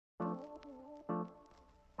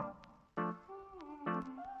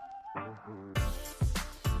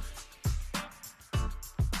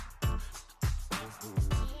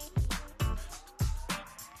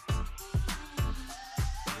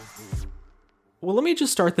Well, let me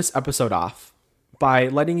just start this episode off by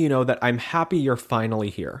letting you know that I'm happy you're finally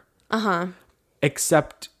here.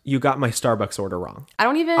 Except you got my Starbucks order wrong. I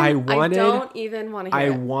don't even want to hear I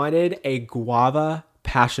it. wanted a guava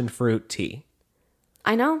passion fruit tea.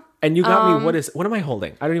 I know. And you got me, what am I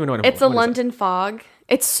holding? I don't even know what I'm holding. It's a What is London Fog.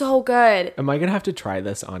 It's so good. it? Am I going to have to try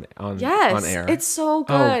this on Yes, air? it's so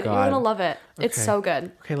good. Oh, You're God. going to love it. It's Okay. so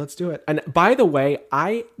good. Okay, let's do it. And by the way,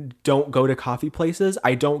 I don't go to coffee places.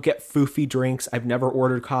 I don't get foofy drinks. I've never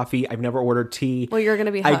ordered coffee. I've never ordered tea. Well, you're going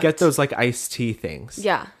to be I hooked. get those like iced tea things.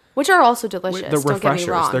 Yeah. Which are also delicious. The Don't get me refreshers,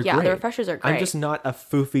 wrong. they're Yeah, great. the refreshers are great. I'm just not a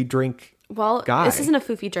foofy drink well, guy. this isn't a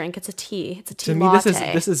foofy drink. It's a tea. It's a tea To me,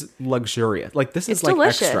 latte. this is luxurious. Like this is It's like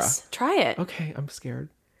delicious. extra. Try it. Okay, I'm scared.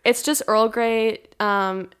 It's just Earl Grey.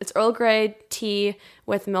 It's Earl Grey tea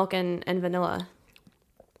with milk and vanilla.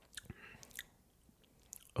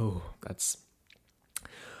 Oh, that's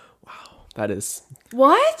wow. That is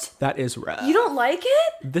What? rough. You don't like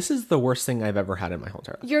it? This is the worst thing I've ever had in my whole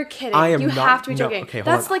entire life. You're kidding. I am you not- have to be no, joking. okay, hold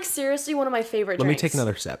That's on. like seriously one of my favorite Let me drinks. take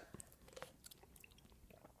another sip.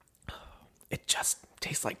 It just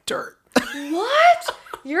tastes like dirt. What?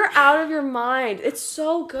 You're out of your mind. It's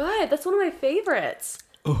so good. That's one of my favorites.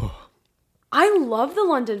 I love the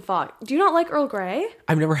London Fog. Do you not like Earl Grey?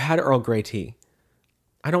 I've never had Earl Grey tea.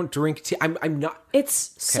 I don't drink tea. I'm not.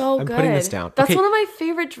 It's so I'm good. putting this down. That's Okay. one of my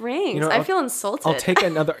favorite drinks. You know, I feel insulted.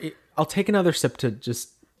 I'll take another sip to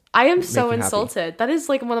just. I am so you happy. insulted. That is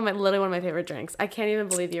like literally one of my favorite drinks. I can't even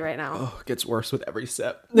believe you right now. Oh, it gets worse with every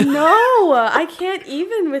sip. No, I can't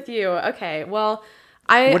even with you. Okay, well,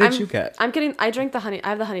 What did you get? I drink the honey. I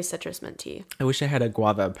have the honey citrus mint tea. I wish I had a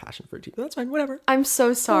guava passion fruit tea, but that's fine. Whatever. I'm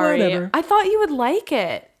so sorry. Whatever. I thought you would like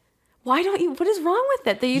it. Why don't you? What is wrong with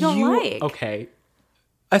it that you don't like? Okay.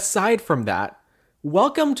 Aside from that,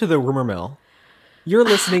 welcome to the rumor mill. You're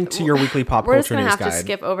listening to your weekly pop We're just culture gonna news have to guide.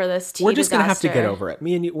 skip over this tea We're just gonna have to disaster. get over it.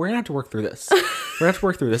 Me and you, we're gonna have to work through this. We're gonna have to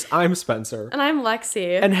work through this. I'm Spencer, And I'm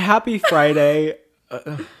Lexi. and happy Friday. I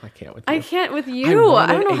can't with you. I can't with you. I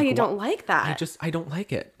wanted don't know a how you gua- don't like that. I don't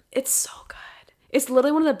like it. It's so good. It's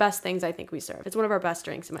literally one of the best things I think we serve. It's one of our best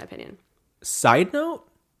drinks, in my opinion. Side note: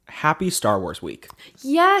 Happy Star Wars Week.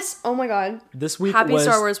 Yes. Oh my God. This week Happy was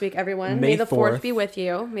Star Wars Week, everyone. May May the 4th 4th. be with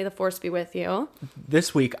you. May the Force be with you.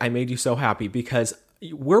 This week I made you so happy because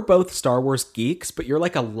we're both Star Wars geeks, but you're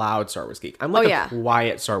like a loud Star Wars geek. I'm like yeah. a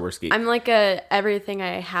quiet Star Wars geek. I'm like a everything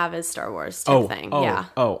I have is Star Wars type thing. Yeah.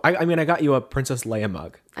 I mean, I got you a Princess Leia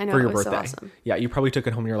mug I know, for your it was so birthday. awesome. Yeah, you probably took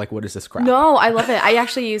it home and you're like, what is this crap? No, I love it. I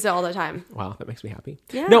actually use it all the time. Wow, that makes me happy.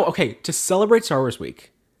 Yeah. No, okay, to celebrate Star Wars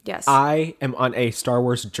Week, Yes. I am on a Star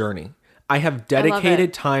Wars journey. I have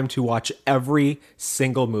dedicated time to watch every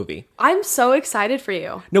single movie. I'm so excited for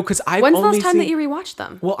you. No, because I've When's the only last time seen, that you rewatched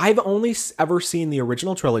them? Well, I've only ever seen the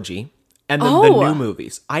original trilogy and then the Oh. new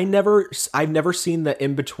movies. I've never seen the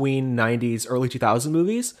in between 90s, early 2000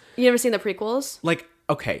 movies. You never seen the prequels? Like,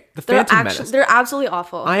 okay, the They're Phantom Menace. they're absolutely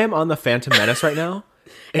awful. I am on the Phantom Menace right now.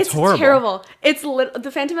 It's horrible. terrible.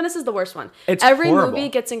 The Phantom Menace is the worst one. It's Every horrible. movie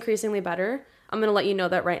gets increasingly better. I'm gonna let you know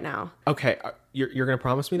that right now. Okay, you're gonna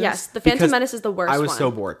promise me this? Yes, the Phantom Because Menace is the worst I was one. so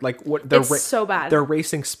bored. Like, what? It's so bad. They're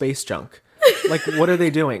racing space junk. Like, what are they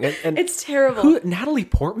doing? And It's terrible. Natalie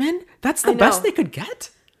Portman? That's the I know. best they could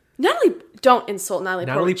get. Don't insult Natalie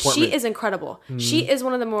Natalie Portman. Portman. She is incredible. She is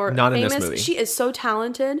one of the more Not in this famous. movie. She is so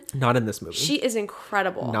talented. Not in this movie. She is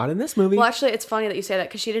incredible. Not in this movie. Well, actually, it's funny that you say that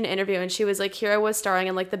because she did an interview and she was like, "Here I was starring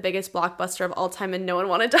in like the biggest blockbuster of all time, and no one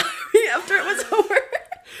wanted to hire me after it was over."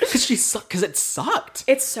 Because it sucked.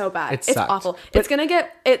 It's so bad. It It's sucked. awful. But It's gonna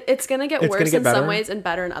get worse gonna get in better? some ways and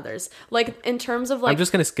better in others. Like in terms of like I'm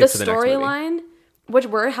just gonna skip the to the next movie. storyline. Which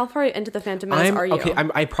how far into the Phantom Menace are you? Okay,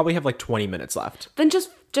 I probably have like 20 minutes left. Then just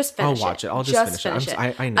finish it. watch it. I'll just finish it.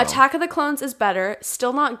 I know. Attack of the Clones is better.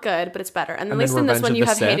 Still not good, but it's better. And at And least then in this Revenge one of you the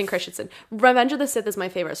have Hayden Sith? Christensen. Revenge of the Sith is my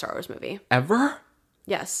favorite Star Wars movie. Ever?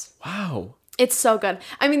 Yes. Wow. It's so good.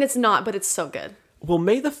 I mean, it's not, but it's so good. Well,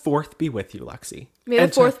 may the 4th be with you, Lexi. May the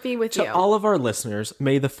And 4th be with you. To all of our listeners,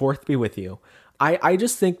 may the 4th be with you. I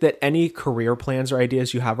just think that any career plans or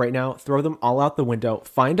ideas you have right now, throw them all out the window.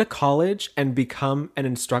 Find a college and become an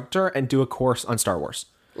instructor and do a course on Star Wars.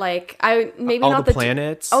 Like, maybe All not the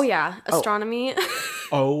planets. Oh, yeah. Astronomy.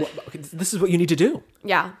 Oh, okay, this is what you need to do.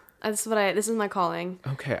 Yeah. This is my calling.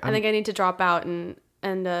 Okay. I think I need to drop out and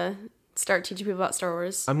start teaching people about Star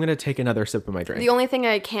Wars. I'm going to take another sip of my drink. The only thing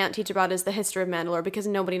I can't teach about is the history of Mandalore because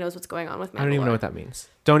nobody knows what's going on with Mandalore. I don't even know what that means.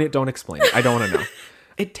 Don't explain it. I don't want to know.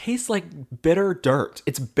 It tastes like bitter dirt.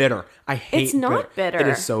 It's bitter. I hate It's not bitter. It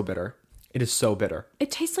is so bitter. It is so bitter.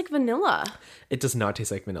 It tastes like vanilla. It does not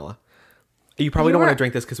taste like vanilla. You probably don't want to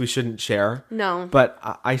drink this because we shouldn't share. No. But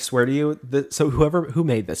I swear to you, so who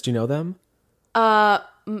made this? Do you know them?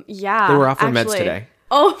 Yeah. They were off their meds actually. today.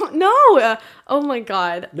 Oh, no. Oh, my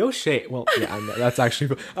God. No shade. Well, yeah, I know. That's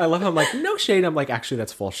actually, I love how I'm like, no shade. I'm like, actually,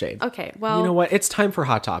 that's full shade. Okay, well. You know what? It's time for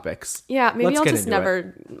hot topics. Yeah, maybe Let's I'll get just into it.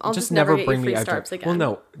 never, I'll just never get you free Starbucks again. Well,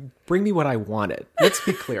 no, bring me what I wanted. Let's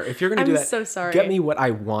be clear. If you're going to do I'm that, so sorry. get me what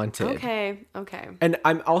I wanted. Okay. And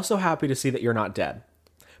I'm also happy to see that you're not dead.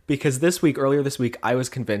 Because earlier this week, I was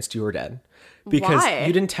convinced you were dead. Because Why?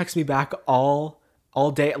 you didn't text me back all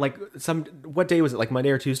day. Like, what day was it? Like Monday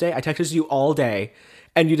or Tuesday? I texted you all day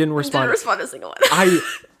and you didn't respond. Didn't respond to a single one.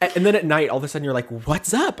 And then at night, all of a sudden you're like,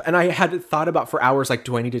 what's up? And I had thought about for hours, like,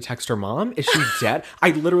 do I need to text her mom? Is she dead?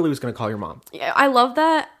 I literally was going to call your mom. Yeah, I love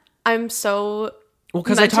that. I'm so Well,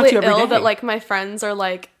 because I talk to you every ill day. that like my friends are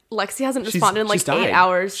like, Lexi hasn't responded in like She's died. 8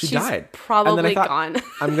 hours. She She's died. probably And then I thought, gone.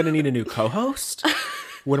 I'm going to need a new co-host.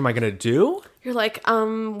 What am I going to do? You're like,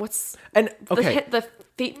 what's And okay,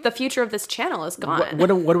 the future of this channel is gone.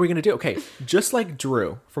 what are we going to do? Okay, just like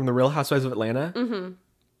Drew from The Real Housewives of Atlanta,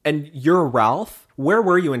 and you're Ralph. Where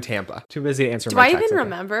were you in Tampa? Too busy to answer Do my I text. even Okay.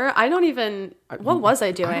 remember? I don't even. What was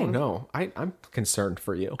I doing? I don't know. I'm concerned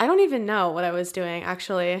for you. I don't even know what I was doing.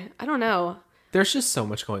 Actually, I don't know. There's just so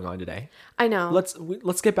much going on today. I know.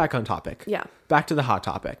 Let's get back on topic. Yeah. Back to the hot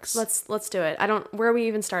topics. Let's do it. I don't. Where are we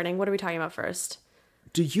even starting? What are we talking about first?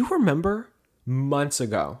 Do you remember months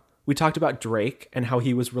ago we talked about Drake and how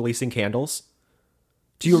he was releasing candles?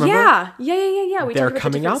 Do you remember? Yeah. We They're talked about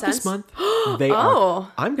coming the out different this scents. month. They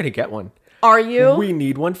are. I'm gonna get one. Are you? We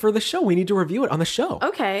need one for the show. We need to review it on the show.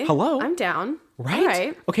 Okay. Hello. I'm down. Right? All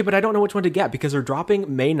right. Okay, but I don't know which one to get because they're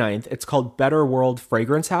dropping May 9th. It's called Better World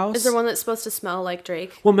Fragrance House. Is there one that's supposed to smell like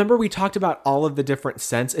Drake? Well, remember we talked about all of the different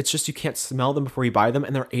scents. It's just you can't smell them before you buy them,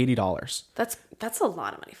 and they're $80. That's a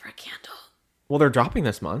lot of money for a candle. Well, they're dropping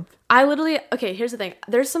this month. Okay, here's the thing.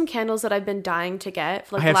 There's some candles that I've been dying to get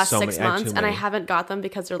for like I the have last so 6 many. I have months, too and I many. haven't got them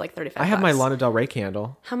because they're like 35 I have my bucks. Lana Del Rey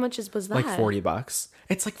candle. How much was that? Like $40.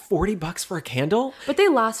 It's like $40 for a candle. But they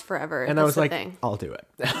last forever. And That's I was the like, thing. I'll do it.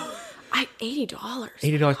 $80.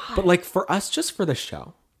 $80. But like for us, just for the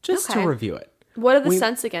show, just to Okay. review it. What are the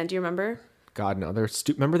scents again? Do you remember? God, no. They're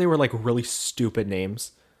remember they were like really stupid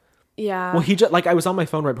names. Yeah. Well, he just like I was on my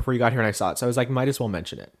phone right before you got here and I saw it. So I was like, might as well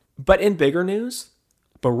mention it. But in bigger news,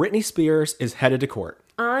 Britney Spears is headed to court.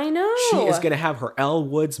 I know. She is going to have her Elle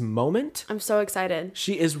Woods moment. I'm so excited.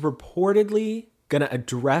 She is reportedly going to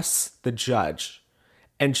address the judge.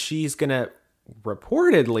 And she's going to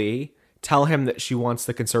reportedly tell him that she wants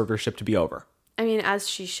the conservatorship to be over. I mean, as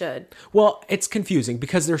she should. Well, it's confusing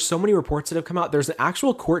because there's so many reports that have come out. There's an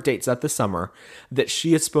actual court date set this summer that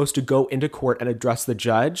she is supposed to go into court and address the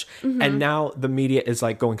judge. And now the media is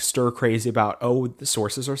like going stir crazy about, oh, the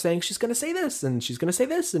sources are saying she's going to say this and she's going to say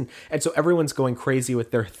this. And so everyone's going crazy with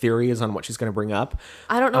their theories on what she's going to bring up.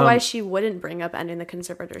 I don't know why she wouldn't bring up ending the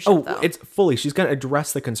conservatorship, though. It's fully, she's going to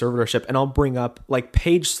address the conservatorship. And I'll bring up, like,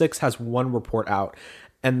 Page 6 has one report out.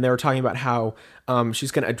 And they're talking about how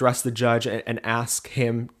she's going to address the judge and ask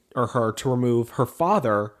him or her to remove her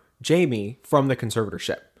father, Jamie, from the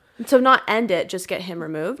conservatorship. So not end it, just get him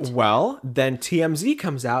removed? Well, then TMZ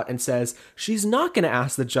comes out and says she's not going to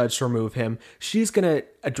ask the judge to remove him. She's going to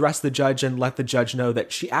address the judge and let the judge know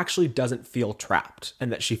that she actually doesn't feel trapped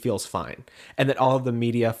and that she feels fine. And that all of the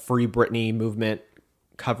media Free Britney movement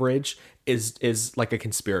coverage is like a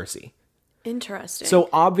conspiracy. Interesting. So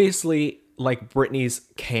obviously, like, Britney's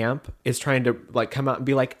camp is trying to like come out and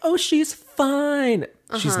be like, oh, she's fine.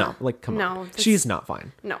 She's not. Like, come on. She's not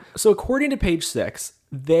fine. No. So according to Page 6,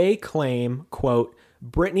 they claim, quote,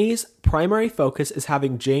 Britney's primary focus is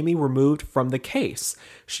having Jamie removed from the case.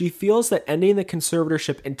 She feels that ending the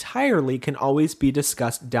conservatorship entirely can always be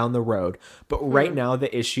discussed down the road. But right now,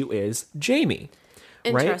 the issue is Jamie.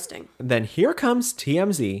 Interesting. Right? Then here comes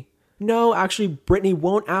TMZ. No, actually, Britney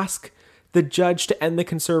won't ask the judge to end the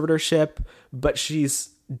conservatorship, but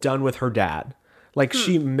she's done with her dad. Like,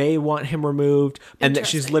 she may want him removed and that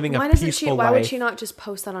she's living a peaceful life. Why would she not just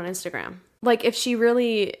post that on Instagram? Like, if she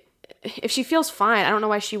feels fine, I don't know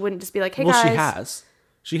why she wouldn't just be like, hey, guys.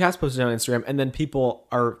 She has posted on Instagram, and then people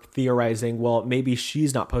are theorizing, well, maybe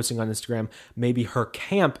she's not posting on Instagram. Maybe her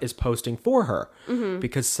camp is posting for her.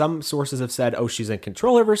 Because some sources have said, oh, she's in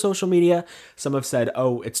control of her social media. Some have said,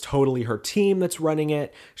 oh, it's totally her team that's running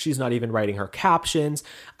it. She's not even writing her captions.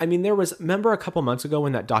 I mean, remember a couple months ago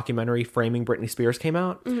when that documentary Framing Britney Spears came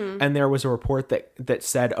out? And there was a report that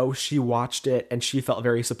said, oh, she watched it and she felt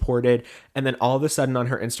very supported. And then all of a sudden on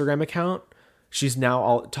her Instagram account, she's now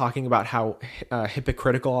all talking about how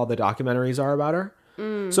hypocritical all the documentaries are about her.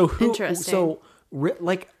 Interesting.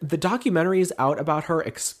 Like, the documentary is out about her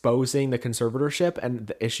exposing the conservatorship and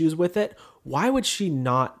the issues with it. Why would she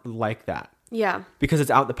not like that? Yeah. Because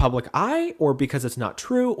it's out in the public eye, or because it's not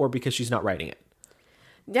true, or because she's not writing it.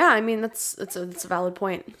 Yeah, I mean, that's a valid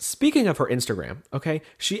point. Speaking of her Instagram, okay,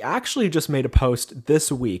 she actually just made a post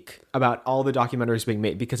this week about all the documentaries being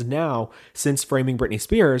made, because now, since Framing Britney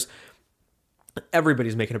Spears,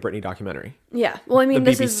 everybody's making a Britney documentary. Yeah. Well, I mean,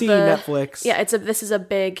 The this BBC, is the Netflix. Yeah, this is a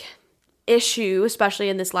big issue, especially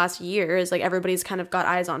in this last year. Is like everybody's kind of got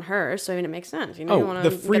eyes on her, so I mean, it makes sense. You know, you Oh, want the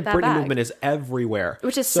to Free get that Britney back. movement is everywhere.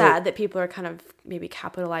 Which is sad that people are kind of maybe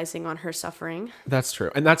capitalizing on her suffering. That's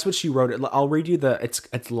true. And that's what she wrote. I'll read you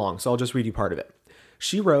it's long, so I'll just read you part of it.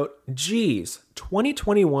 She wrote, "Geez,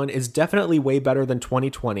 2021 is definitely way better than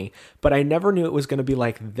 2020, but I never knew it was going to be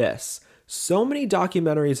like this. So many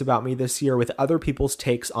documentaries about me this year with other people's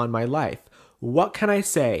takes on my life. What can I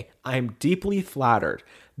say? I'm deeply flattered.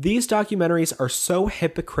 These documentaries are so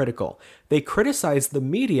hypocritical. They criticize the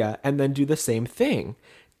media and then do the same thing.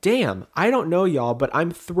 Damn, I don't know y'all, but I'm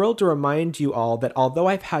thrilled to remind you all that although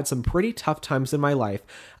I've had some pretty tough times in my life,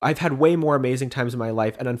 I've had way more amazing times in my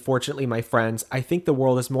life, and unfortunately, my friends, I think the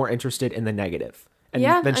world is more interested in the negative." And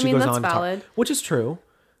Yeah, then I she mean, goes that's on to talk, valid. which is true.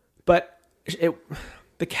 But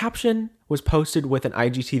the caption was posted with an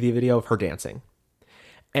IGTV video of her dancing.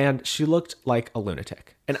 And she looked like a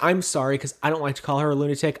lunatic. And I'm sorry, because I don't like to call her a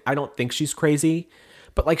lunatic. I don't think she's crazy.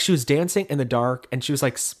 But like, she was dancing in the dark and she was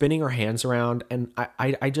like spinning her hands around. And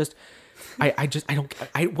I don't,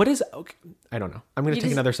 okay, I don't know. I'm going to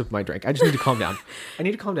take another sip of my drink. I just need to calm down. I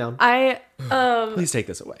need to calm down. Please take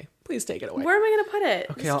this away. Please take it away. Where am I gonna put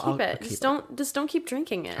it? Okay, just I'll keep it. keep Just don't keep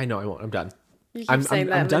drinking it. I know I won't. I'm done. You keep I'm saying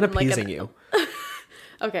that, done and then, appeasing you.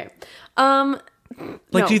 Okay. Like, No, do you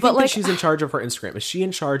but, think that like, she's in charge of her Instagram? Is she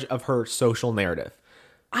in charge of her social narrative?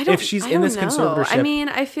 I don't. If she's I in don't this know. conservatorship, I mean,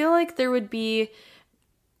 I feel like there would be.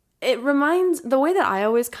 It reminds the way that I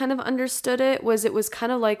always kind of understood it was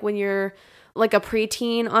kind of like when you're like a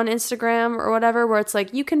preteen on Instagram or whatever, where it's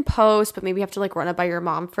like you can post, but maybe you have to like run it by your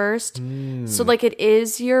mom first. So like it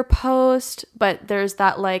is your post, but there's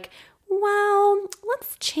that like, well,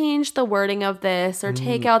 let's change the wording of this or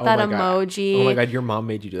take out that my God. emoji. Oh my God, your mom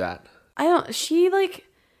made you do that.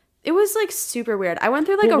 It was like super weird. I went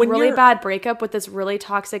through like Well, a when really you're- bad breakup with this really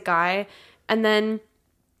toxic guy, and then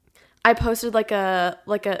I posted like a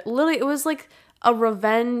literally it was like a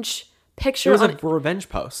revenge picture. It was on, a revenge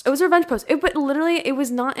post. it was a revenge post. But literally it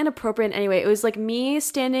was not inappropriate in any way. It was like me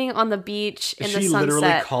standing on the beach in the She sunset.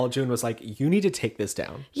 literally called you and was like, "You need to take this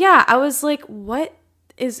down." Yeah, I was like, what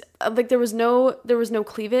is like there was no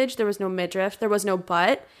cleavage, there was no midriff, there was no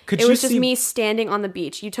butt. Could it you was just see- me standing on the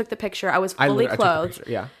beach. You took the picture. I was I fully took the clothed.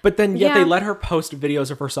 picture, yeah. But then yet Yeah. they let her post videos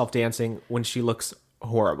of herself dancing when she looks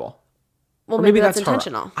horrible. Well, Or maybe that's her.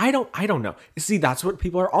 intentional. I don't know. See, that's what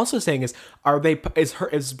people are also saying is is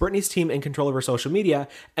Britney's team in control of her social media,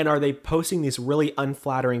 and are they posting these really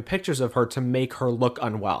unflattering pictures of her to make her look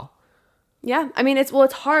unwell? Yeah, I mean it's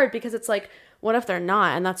hard because it's like, what if they're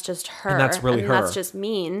not, and that's just her, And that's really her. that's just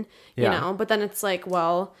mean, you Yeah. know. But then it's like,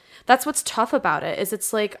 well, that's what's tough about it is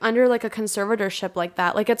it's like under like a conservatorship like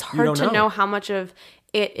that, like it's hard don't to know. know how much of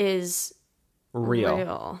it is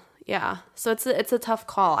Real. Yeah, so it's a tough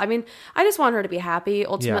call. I mean, I just want her to be happy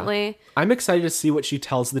ultimately. Yeah. I'm excited to see what she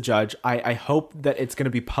tells the judge. I hope that it's going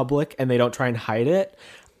to be public and they don't try and hide it.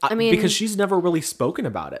 I mean- because she's never really spoken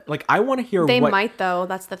about it. Like, I want to hear They what, might though.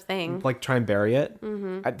 That's the thing. like, try and bury it.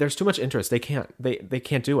 There's too much interest. They can't. They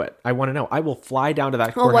can't do it. I want to know. I will fly down to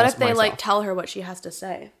that Well, courthouse what if they myself. like tell her what she has to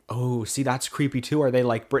say? Oh, see, that's creepy too. Are they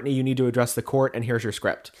like, "Brittany, you need to address the court, and here's your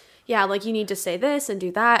script"? Yeah, like you need to say this and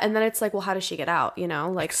do that, and then it's like, well, how does she get out? You know,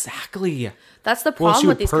 like Exactly. that's the Well, problem she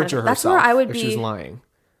with would these kind perjure of. That's herself where I would if be. she was lying.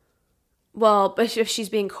 Well, but if she's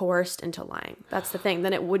being coerced into lying, that's the thing.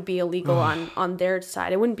 Then it would be illegal on their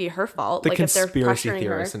side. It wouldn't be her fault. The like if they're conspiracy pressuring her.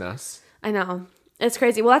 theorists in us. I know. It's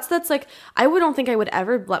crazy. Well, that's like don't think I would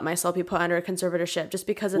ever let myself be put under a conservatorship just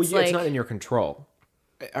because it's Well, like it's not in your control.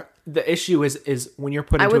 The issue is when you're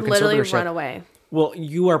put I into would a literally conservatorship. run away. Well,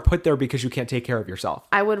 you are put there because you can't take care of yourself.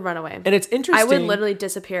 I would run away. And it's interesting. I would literally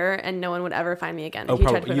disappear and no one would ever find me again Oh, if you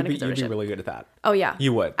tried to probably. put me in a You'd be conservatorship. really good at that. Oh yeah.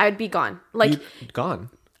 You would. I would be gone. Like Gone.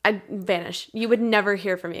 I'd vanish. You would never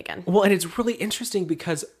hear from me again. Well, and it's really interesting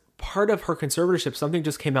because part of her conservatorship, something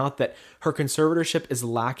just came out that her conservatorship is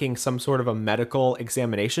lacking some sort of a medical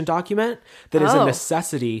examination document that is a Oh.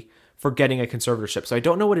 necessity for getting a conservatorship. So I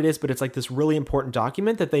don't know what it is, but it's like this really important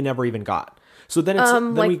document that they never even got. So then it's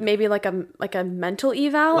then Like maybe like a mental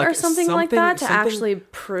eval Like or something like that to something- actually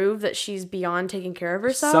prove that she's beyond taking care of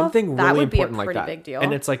herself. something that really would be a important like pretty that. big deal.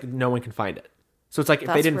 And it's like no one can find it. So it's like if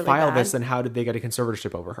they That's didn't really file bad. this, then how did they get a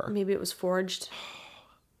conservatorship over her? Maybe it was forged.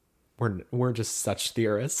 we're just such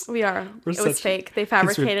theorists. We are. We're It was such fake. They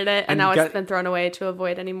fabricated it, and and now get- it's been thrown away to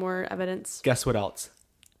avoid any more evidence. Guess what else?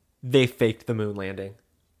 They faked the moon landing.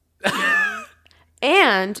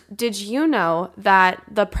 And did you know that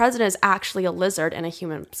the president is actually a lizard in a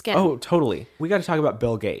human skin? Oh, totally. We got to talk about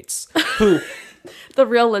Bill Gates, who The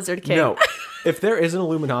real lizard king. no, if there is an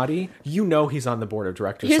Illuminati, you know he's on the board of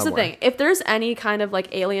directors. Here's somewhere. the thing. If there's any kind of like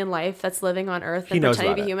alien life that's living on Earth He and knows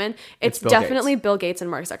pretending to about be it. human, It's it's Bill definitely Gates. Bill Gates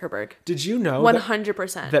and Mark Zuckerberg. Did you know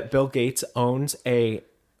 100%. that Bill Gates owns a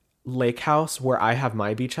lake house where I have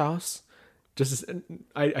my beach house?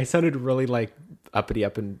 I sounded really like uppity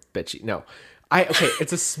up and bitchy. No,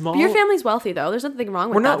 it's a small. But your family's wealthy though. There's nothing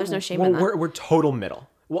wrong with that. There's no shame in that. We're total middle.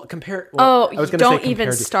 Well, compare. Oh, I was gonna don't say even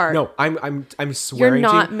compared to- start. No, I'm You're swearing.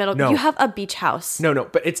 not to you. middle. No, You have a beach house. no,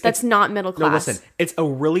 but That's not middle No, class. listen. It's a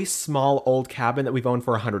really small old cabin that we've owned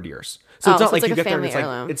for 100 years. So Oh, it's not so like it's you like a get there and family it's like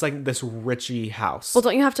heirloom. it's like this richy house. Well,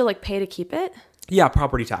 don't you have to like pay to keep it? Yeah,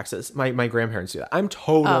 property taxes. My grandparents do that. I'm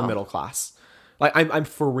total Oh. middle class. Like I'm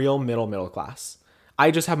for real middle class. I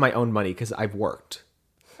just have my own money because I've worked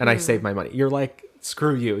and I save my money. You're like,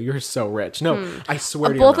 screw you. You're so rich. No, I swear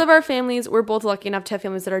to you. Both of our families, we're both lucky enough to have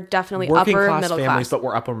families that are definitely working upper class middle families, class. but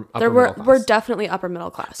we're upper We're middle class. we're definitely upper middle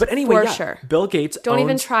class. But anyway, for yeah, sure. Bill Gates Don't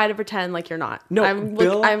even owns- try to pretend like you're not. No,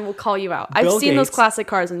 I will call you out. I've Bill seen those Gates- classic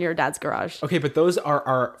cars in your dad's garage. Okay, but those are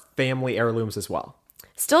our family heirlooms as well.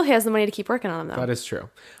 Still, he has the money to keep working on them though. That is true.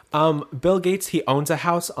 Bill Gates, he owns a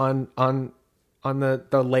house on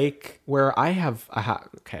the lake where I have a house.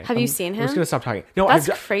 Okay. Have you seen I'm just him? gonna stop talking. No, That's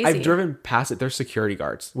I've crazy. driven past it. There's security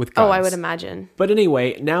guards with guns. Oh, I would imagine. But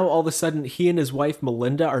anyway, now all of a sudden he and his wife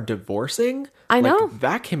Melinda are divorcing. I Like, know.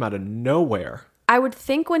 that came out of nowhere. I would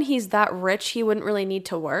think when he's that rich, he wouldn't really need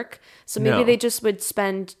to work. So maybe No. they just would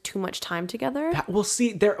spend too much time together. We'll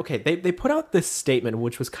see. They put out this statement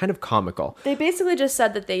which was kind of comical. They basically just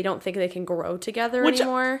said that they don't think they can grow together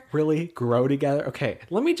anymore. Really grow together? Okay,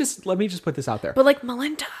 let me just put this out there. But like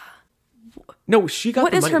Melinda, No, she got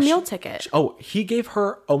what the is money. her meal ticket? Oh, he gave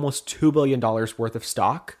her almost $2 billion worth of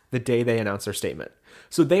stock the day they announced their statement.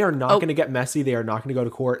 So they are not going to get messy. They are not going to go to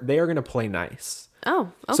court. They are going to play nice.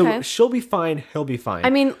 Oh, okay. So she'll be fine. He'll be fine.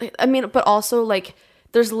 I mean, but also like,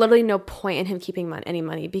 there's literally no point in him keeping any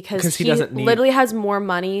money because 'Cause he he doesn't need- literally has more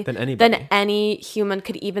money than anybody. any human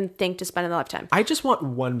could even think to spend in a lifetime. I just want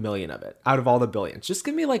 1 million of it out of all the billions. Just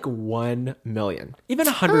give me like 1 million, even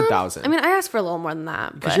 100,000. I mean, I asked for a little more than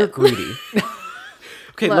that. because But you're greedy.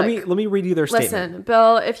 Okay, let Look, me read you their statement. listen,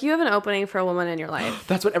 Bill, if you have an opening for a woman in your life,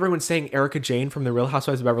 That's what everyone's saying. Erica Jane from the Real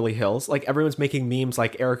Housewives of Beverly Hills. Like everyone's making memes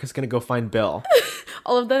like Erica's gonna go find Bill.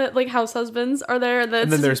 all of the like house husbands are there. And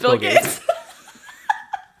And then there's Bill Gates.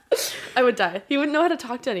 I would die. He wouldn't know how to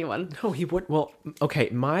talk to anyone. No, he would. Well, okay.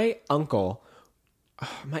 My uncle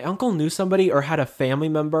knew somebody or had a family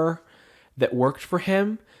member that worked for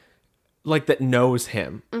him, like that knows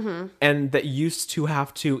him, and that used to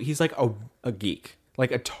have to. He's like a geek,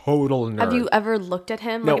 like a total nerd. Have you ever looked at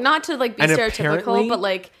him? No. Like not to like be And stereotypical, apparently- but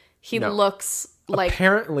like he No. looks like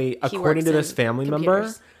Apparently, according works to this in family member,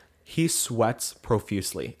 computers. he sweats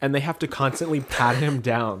profusely, and they have to constantly pat him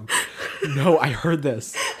down. No, I heard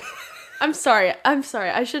this. I'm sorry.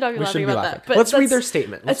 I should not be We laughing shouldn't be about laughing. that. But Let's read that's- their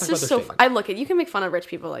statement. Let's It's talk about just their so. statement. I look at you can make fun of rich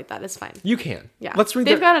people like that. It's fine. You can. Yeah. Let's read.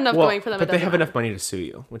 They've got enough going for them, But it they doesn't have matter. enough money to sue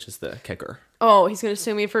you, which is the kicker. Oh, he's gonna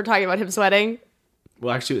sue me for talking about him sweating.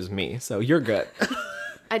 Well, actually, it was me, so you're good.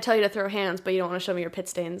 I tell you to throw hands, but you don't want to show me your pit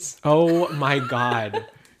stains. Oh my god,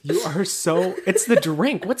 you are so. It's the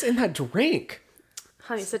drink. What's in that drink?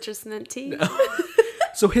 Honey citrus mint tea.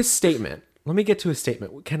 So his statement. Let me get to his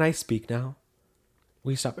statement. Can I speak now?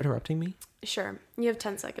 Will you stop interrupting me? Sure. You have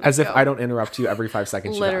 10 seconds. As if Go. I don't interrupt you every 5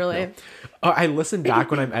 seconds. you Literally. have. No. I listen back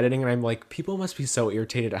when I'm editing and I'm like, people must be so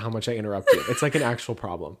irritated at how much I interrupt you. It's like an actual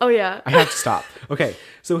problem. Oh yeah. I have to stop. Okay,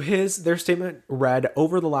 so their statement read,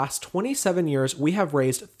 over the last 27 years, we have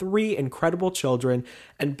raised 3 incredible children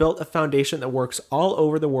and built a foundation that works all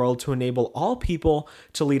over the world to enable all people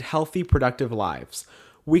to lead healthy, productive lives.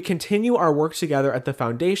 We continue our work together at the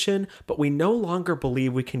foundation, but we no longer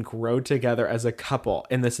believe we can grow together as a couple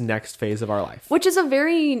in this next phase of our life. Which is a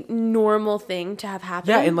very normal thing to have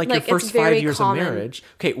happen. Yeah, in like your it's first very 5 years common. of marriage.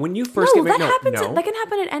 Okay, when you first No, get that married, happens. That can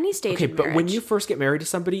happen at any stage. Okay, of but when marriage. you first get married to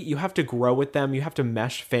somebody, you have to grow with them. You have to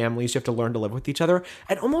mesh families. You have to learn to live with each other.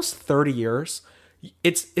 At almost 30 years,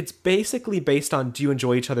 it's basically based on, do you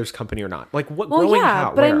enjoy each other's company or not? Like what well, growing yeah,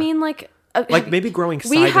 how? but I where? mean, like maybe growing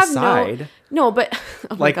we side to have side. No, but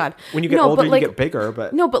oh Like my god, when you get no, older, but, like, you get bigger.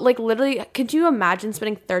 But no, but like literally, could you imagine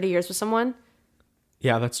spending 30 years with someone?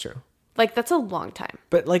 yeah, that's true. Like that's a long time.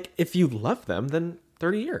 But like if you love them, then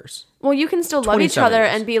 30 years. Well, you can still love each 27 other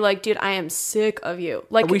years. and be like, dude, I am sick of you.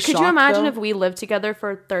 Like, we could you shocked, imagine though? if we lived together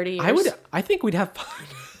for 30 years? I think we'd have fun.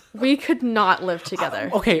 We could not live together.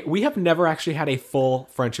 Okay, we have never actually had a full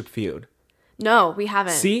friendship feud. No, we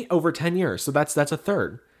haven't. See, over 10 years. So that's a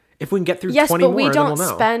third. If we can get through Yes, 20 but more, we then don't we'll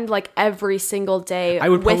know. spend like every single day I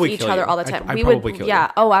would with probably each kill other you. all the time. I'd we probably would, kill yeah.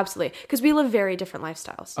 you. Oh, absolutely. Because we live very different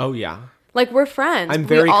lifestyles. Oh, yeah. Like we're friends. I'm We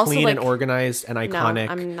very also, clean like, and organized and iconic.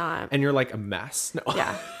 I'm not. And you're like a mess. No.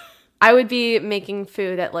 Yeah. I would be making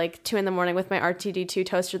food at like 2 a.m. with my RTD2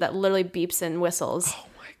 toaster that literally beeps and whistles. Oh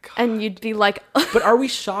my God. And you'd be like, But are we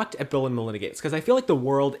shocked at Bill and Melinda Gates? Because I feel like the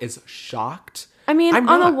world is shocked. I mean, I'm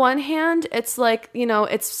on the not. one hand, it's like,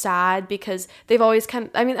 it's sad because they've always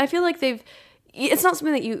I feel like it's not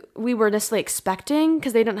something that we were necessarily expecting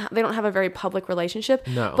because they don't have a very public relationship.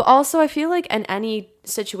 No. But also I feel like in any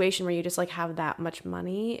situation where you just like have that much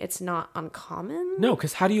money, it's not uncommon. No,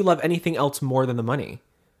 because how do you love anything else more than the money?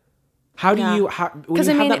 How do Yeah. you, when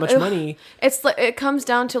you have that much money, it's like it comes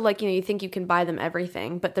down to like, you think you can buy them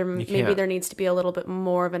everything, but maybe can't. there needs to be a little bit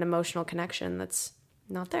more of an emotional connection that's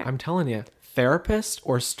not there. I'm telling you, therapist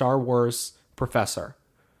or Star Wars professor,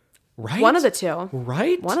 right? One of the two.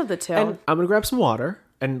 Right? One of the two. And I'm going to grab some water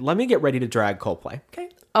and let me get ready to drag Coldplay. Okay.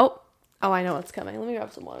 Oh, I know what's coming. Let me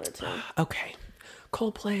grab some water too. Okay.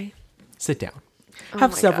 Coldplay, sit down.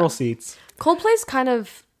 Have my several God. seats. Coldplay's kind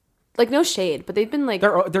of like no shade, but they've been like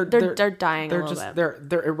They're dying they're a little just bit.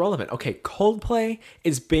 they're irrelevant. Okay, Coldplay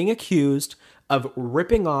is being accused of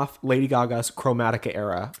ripping off Lady Gaga's Chromatica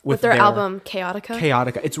era With their album Chaotica.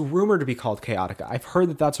 Chaotica. It's rumored to be called Chaotica. I've heard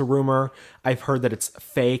that that's a rumor. I've heard that it's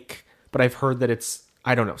fake, but I've heard that it's,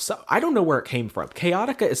 I don't know. So I don't know where it came from.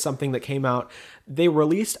 Chaotica is something that came out. They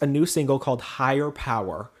released a new single called Higher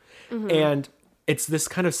Power, and it's this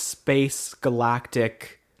kind of space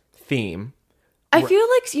galactic theme. I feel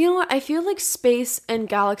like, you know what? I feel like space and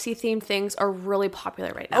galaxy themed things are really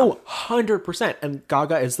popular right now. Oh, 100%. And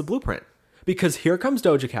Gaga is the blueprint. Because here comes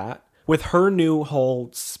Doja Cat with her new whole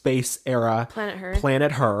space era.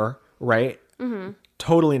 Planet Her, right? Mm-hmm.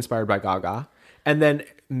 Totally inspired by Gaga. And then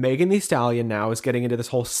Megan Thee Stallion now is getting into this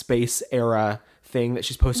whole space era thing that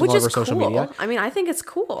she's posting all over social media. I mean, I think it's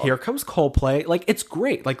cool. Here comes Coldplay. Like, it's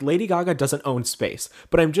great. Like, Lady Gaga doesn't own space.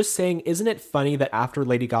 But I'm just saying, isn't it funny that after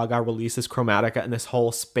Lady Gaga releases Chromatica and this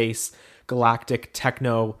whole space, galactic,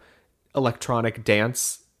 techno, electronic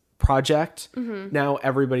dance project, now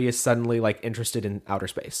everybody is suddenly, like, interested in outer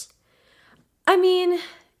space? I mean,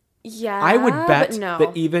 yeah. I would bet but no.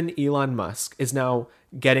 that even Elon Musk is now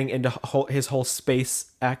getting into his whole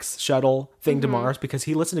SpaceX shuttle thing to Mars because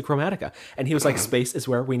he listened to Chromatica and he was like, space is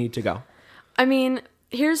where we need to go. I mean,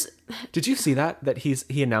 Did you see that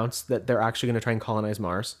he announced that they're actually going to try and colonize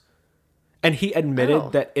Mars? And he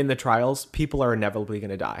admitted that in the trials, people are inevitably going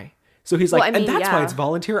to die. So he's like, Well, I mean, and that's why yeah. it's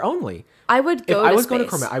volunteer only. I would go If I to was space.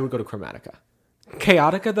 going to I would go to Chromatica.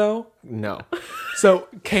 Chaotica though? No. So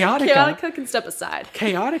Chaotica Chaotica can step aside.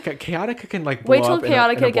 Chaotica can like blow Wait till up in a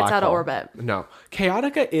Chaotica black gets out of hole. orbit. No.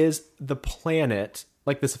 Chaotica is the planet,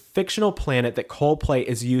 like this fictional planet that Coldplay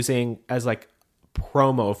is using as like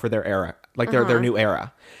promo for their era, like their new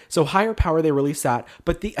era. So Higher Power, they released that,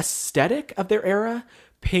 but the aesthetic of their era,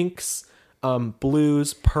 pinks,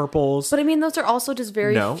 blues, purples. But I mean, those are also just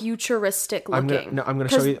very No. futuristic I'm looking. gonna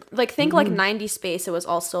show 'Cause, you- Like, think like 90s space. It was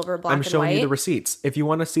all silver, black, I'm and showing white. you the receipts. If you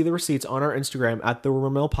want to see the receipts on our Instagram at the Rumor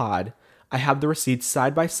Mill Pod, I have the receipts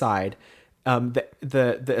side by side.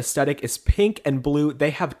 The aesthetic is pink and blue. They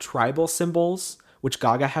have tribal symbols, which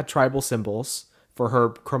Gaga had tribal symbols for her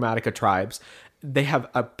Chromatica tribes. They have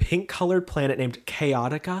a pink colored planet named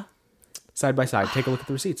Chaotica side by side. Take a look at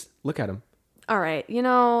the receipts. Look at them. All right,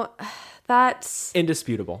 that's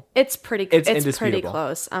Indisputable. it's pretty It's pretty indisputable.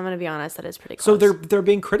 close. I'm gonna be honest, that is pretty So close. they're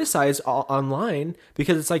being criticized online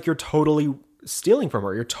because it's like you're totally stealing from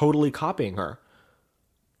her. You're totally copying her.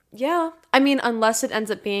 Yeah, I mean, unless it ends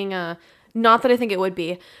up being not that I think it would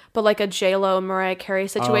be, but like a J-Lo Mariah Carey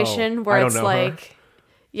situation I where don't it's know like,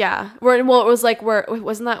 yeah, where it was like where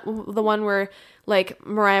wasn't that the one where like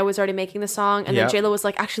Mariah was already making the song and Yeah. then J-Lo was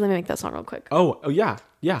like, actually, let me make that song real quick. Oh yeah.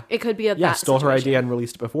 It could be Yeah, that stole her situation. idea and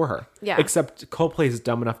released it before her. Yeah. Except Coldplay is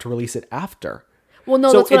dumb enough to release it after. Well,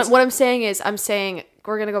 no, So that's it's- what I'm saying is I'm saying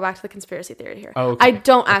we're gonna go back to the conspiracy theory here. Oh, okay. I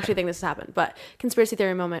don't actually think this happened, but conspiracy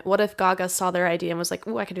theory moment. What if Gaga saw their idea and was like,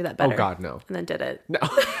 "Ooh, I could do that better." Oh God, no. And then did it. No.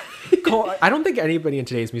 I don't think anybody in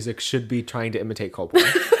today's music should be trying to imitate Coldplay.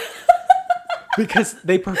 Because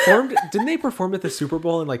didn't they perform at the Super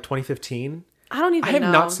Bowl in like 2015? I don't even I have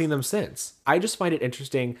know. not seen them since. I just find it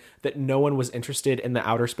interesting that no one was interested in the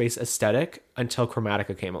outer space aesthetic until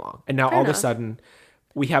Chromatica came along. And now all of a enough. sudden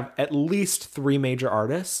we have at least 3 major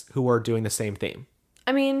artists who are doing the same theme.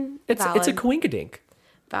 I mean, It's valid. it's a quinkadink.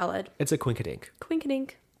 Valid. It's a quinkadink.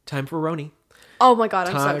 Quinkadink. Time for Roni. Oh my god,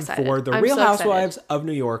 I'm so Time excited. for the I'm Real so excited. Housewives of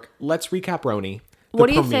New York. Let's recap Roni. the What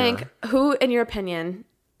do you premiere. think? Who, in your opinion,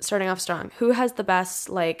 starting off strong, who has the best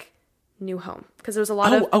like new home? Because there's a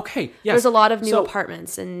lot of okay. Yes. there's a lot of new So-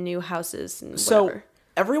 apartments and new houses and So whatever.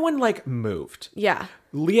 everyone like moved. Yeah.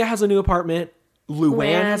 Leah has a new apartment. Luann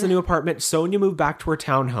Luann. has a new apartment. Sonia moved back to her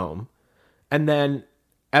townhome. And then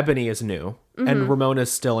Ebony is new. And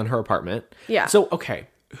Ramona's still in her apartment. Mm-hmm. Yeah. So, okay.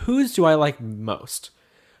 Whose do I like most?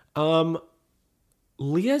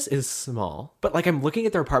 Leah's is small. But like I'm looking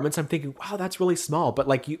at their apartments, I'm thinking, wow, that's really small. But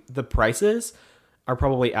like the prices are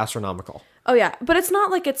probably astronomical. Oh yeah, but it's not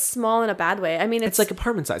like it's small in a bad way. I mean, It's like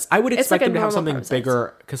apartment size. I would It's expect like a them to have normal something apartment size.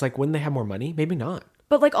 bigger. Because like wouldn't they have more money? Maybe not.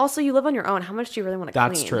 but like also you live on your own. How much do you really want to clean?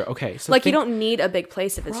 That's true. Okay. So Like you think- don't need a big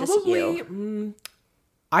place if it's just Probably you.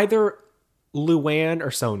 either Luann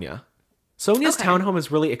or Sonia. Sonia's Okay. townhome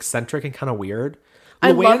is really eccentric and kind of weird.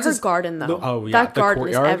 I love Luann's her is- garden, though. Oh yeah, That the garden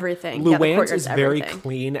is courtyard. everything. Yeah, the Luann's courtyard's is very everything.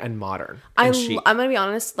 clean and modern and chic. I'm gonna be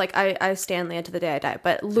honest. Like I stand Leah to the day I die.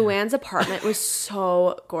 But Luann's apartment was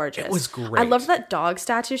so gorgeous. It was I great. love that dog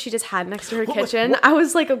statue she just had next to her was- kitchen. what- I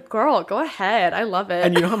was like, girl, go ahead. I love it.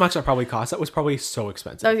 And you know how much that probably cost? That was probably so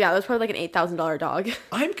expensive. Oh yeah, that was probably like an $8,000 dog.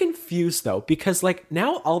 I'm confused though because like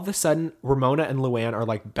now all of a sudden Ramona and Luann are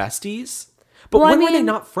like besties. But Well, I when were they mean-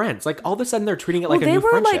 not friends? Like all of a sudden they're treating it Well, like a they new were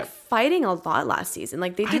friendship. like fighting a lot last season.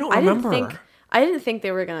 Like they did. don't didn't remember. I didn't think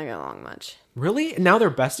they were gonna get along much. Really? And now they're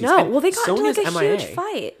besties. No, And well they got Sonia's into like a MIA. huge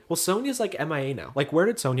fight. Well, Sonia's like MIA now. Like where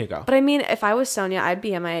did Sonia go? But I mean, if I was Sonia, I'd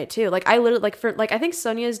be MIA too. Like I literally I think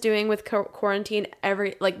Sonia's doing with quarantine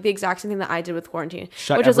the exact same thing that I did with quarantine,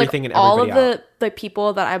 Shut which is like everything and all of everybody the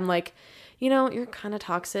people that I'm like, you're kind of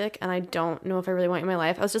toxic, and I don't know if I really want you in my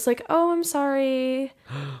life. I was just like, oh, I'm sorry,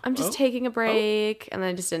 I'm just taking a break, and then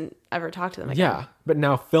I just didn't ever talk to them again. Yeah, but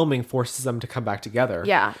now filming forces them to come back together.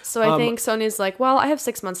 Yeah. So I think Sonia's like, well, I have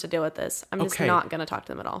 6 months to deal with this. I'm just Okay. not gonna talk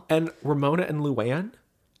to them at all. And Ramona and Luann?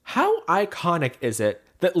 How iconic is it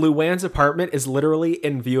that Luann's apartment is literally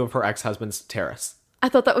in view of her ex-husband's terrace? I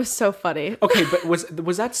thought that was so funny. Okay, but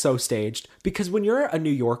was that so staged? Because when you're a New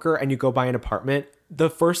Yorker and you go buy an apartment, the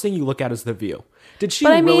first thing you look at is the view. Did she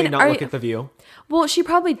But I really mean, not are look you- at the view? Well, she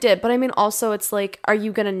probably did, but I mean, also, it's like, are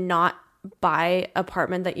you gonna not buy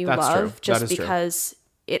apartment that you That's true. love just That is true. because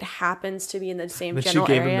it happens to be in the same That she general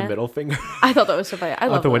gave area? him the middle finger I thought that was so funny. I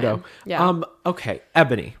love out the Luann. window. Yeah. Okay,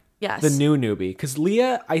 Ebony. Yes. The new newbie. Because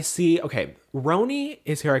Leah, I see. Okay, Roni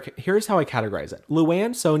is here. Here's how I categorize it.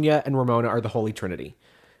 Luann, Sonia, and Ramona are the holy trinity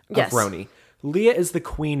of Yes. Roni. Leah is the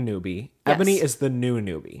queen newbie. Yes. Ebony is the new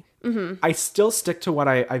newbie. Mm-hmm. I still stick to what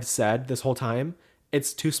I've said this whole time.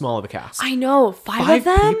 It's too small of a cast. I know. Five Five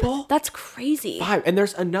of them? people? That's crazy. Five. And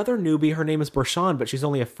there's another newbie. Her name is Bershan, but she's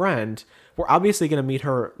only a friend. We're obviously going to meet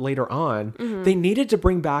her later on. Mm-hmm. They needed to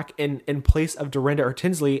bring back, in place of Dorinda or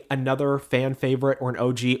Tinsley, another fan favorite or an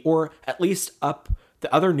OG, or at least up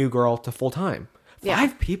the other new girl to full time. Yeah.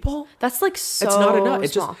 5 people? That's like so not enough.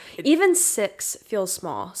 It's just- small. Even 6 feels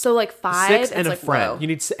small. So like 5, 6 and it's a like, friend. whoa. You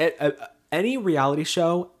need any reality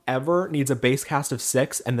show ever needs a base cast of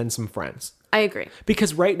 6 and then some friends. I agree.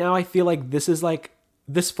 Because right now I feel like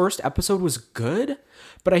this first episode was good,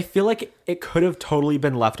 but I feel like it could have totally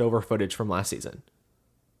been leftover footage from last season.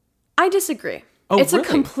 I disagree. Oh, it's really? a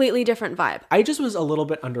completely different vibe. I just was a little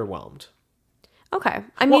bit underwhelmed. Okay.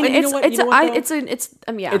 I Well, mean, and you know it's what- it's you know what,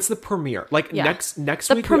 though? yeah. It's the premiere. Like Yeah. next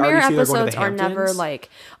the week we premiere already see they're going to episodes the are Hamptons. never like,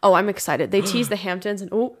 oh, I'm excited. They tease the Hamptons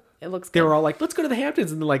and oh, it looks good. They were all like, let's go to the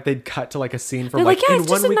Hamptons, and then like they'd cut to like a scene from They're like, yeah, in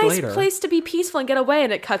it's 1 just a week nice later. place to be peaceful and get away,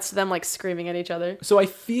 and it cuts to them like screaming at each other. So I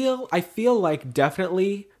feel like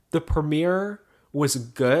definitely the premiere was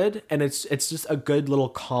good, and it's just a good little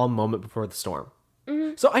calm moment before the storm.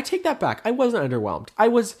 Mm-hmm. So I take that back. I wasn't underwhelmed. I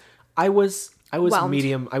was Whelmed.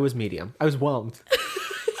 medium. I was medium. I was whelmed.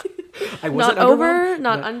 I wasn't Not over, underwhelmed.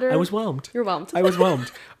 not No, under. I was whelmed. You're whelmed. I was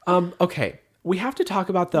whelmed. Okay. We have to talk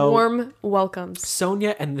about though Warm welcomes.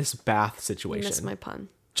 Sonia and this bath situation. Miss my pun.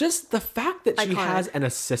 Just the fact that she Iconic. has an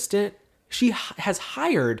assistant, has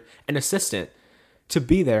hired an assistant to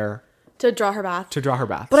be there To draw her bath. to draw her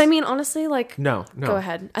baths. But I mean, honestly, like, no. Go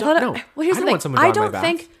ahead. I Don't- thought. no. Well, here's I the don't thing. want someone I drawing my don't bath.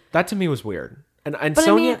 think. That to me was weird. And But I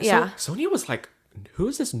Sonia, mean, yeah. Sonia was like who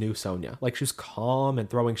is this new Sonia? Like, she's calm and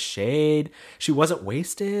throwing shade. She wasn't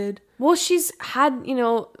wasted. Well, she's had,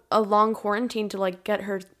 a long quarantine to like get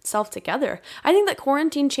herself together. I think that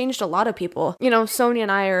quarantine changed a lot of people. Sonia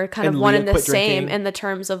and I are kind of one Leah and the quit same drinking. in the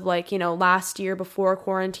terms of like, last year before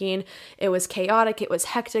quarantine, it was chaotic, it was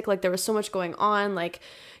hectic, like there was so much going on, like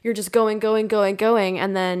you're just going,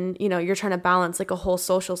 and then, you're trying to balance like a whole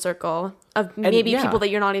social circle of maybe people that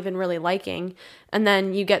you're not even really liking. And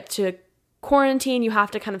then you get to quarantine, you have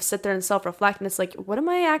to kind of sit there and self-reflect, and it's like, what am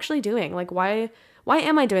I actually doing? Like, why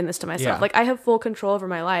am I doing this to myself? Yeah. Like, I have full control over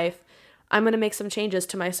my life. I'm going to make some changes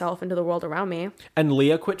to myself and to the world around me. And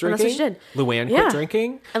Leah quit And that's drinking. what she did. Luann Yeah. quit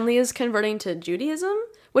drinking. And Leah's converting to Judaism,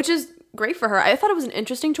 which is great for her. I thought it was an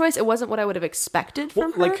interesting choice. It wasn't what I would have expected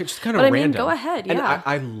from her. Like, just kind of but random. go ahead. And Yeah.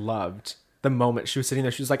 I loved the moment she was sitting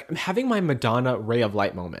there. She was like, I'm having my Madonna ray of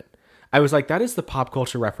light moment. I was like, that is the pop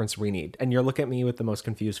culture reference we need. And you're looking at me with the most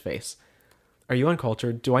confused face. Are you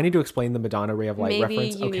uncultured? Do I need to explain the Madonna ray of light Maybe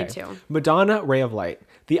reference? you need to. Madonna ray of light.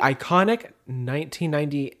 The iconic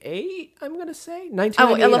 1998, I'm going to say. 1998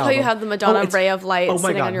 Oh, I love how you album. have the Madonna it's- ray of light oh my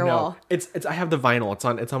sitting God, on your no. wall. It's I have the vinyl.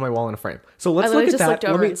 It's on my wall in a frame. So let's I look literally at just that. looked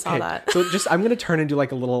over and saw that. So I'm going to turn and do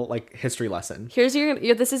like a little like history lesson. Here's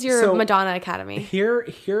this is your So- Madonna Academy. Here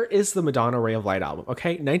is the Madonna Ray of Light album.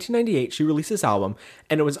 Okay, 1998, she released this album,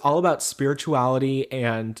 and it was all about spirituality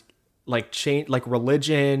and like change, like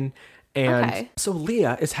religion. And Okay. so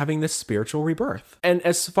Leah is having this spiritual rebirth. And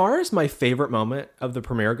as far as my favorite moment of the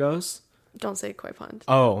premiere goes, Don't say koi pond.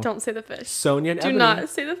 oh, Don't say the fish. Sonia and Do Ebony, not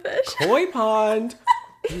say the fish. koi pond.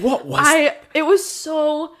 What was It was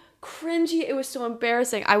so cringy. It was so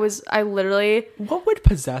embarrassing. I literally, what would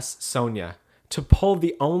possess Sonia to pull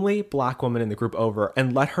the only black woman in the group over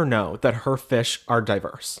and let her know that her fish are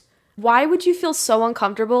diverse? why would you feel so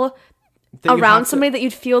uncomfortable That you around have to- somebody that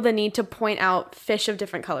you'd feel the need to point out fish of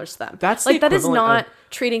different colors to them? That's like, the that is equivalent not of-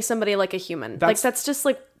 treating somebody like a human. Like, That's- that's just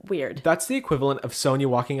like weird. That's the equivalent of Sonia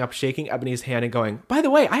walking up, shaking Ebony's hand and going, by the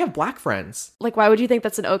way, I have black friends. Like, why would you think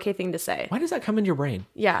that's an okay thing to say? Why does that come in your brain?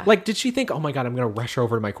 Yeah. Like, did she think, oh my God, I'm going to rush her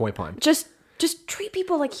over to my koi pond? Just treat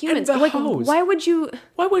people like humans. the Like, hose. why would you?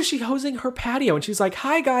 Why was she hosing her patio? And she's like,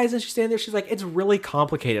 hi guys. And she's standing there. She's like, it's really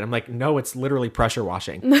complicated. I'm like, no, it's literally pressure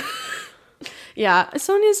washing. Yeah,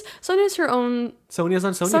 Sonia's her own. Sonia's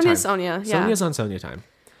on Sonia Sonia's time. Sonia, yeah. Sonia's on Sonia time.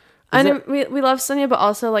 And we love Sonia, but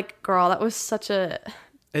also like, girl, that was such a.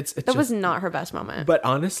 It's That just, was not her best moment. but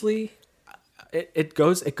honestly, it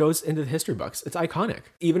goes into the history books. It's iconic.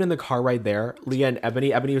 Even in the car ride there, Leah and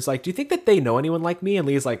Ebony was like, do you think that they know anyone like me? And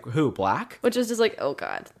Leah's like, who, black? Which is just like, oh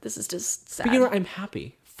God, this is just sad. But you know what? I'm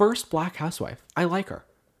happy. First black housewife. I like her.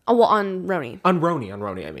 Oh, well, on Roni. On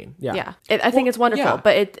Roni, I mean. Yeah. Yeah. I think it's wonderful, yeah.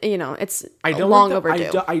 but it's I don't long want them,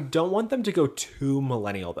 overdue. I don't want them to go too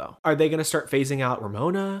millennial, though. Are they going to start phasing out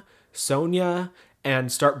Ramona, Sonia,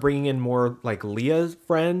 and start bringing in more, like, Leah's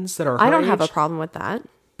friends that are her I don't have a age? problem with that.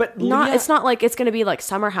 But Leah... It's not like it's going to be like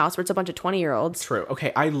Summer House where it's a bunch of 20-year-olds. True.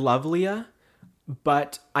 Okay, I love Leah,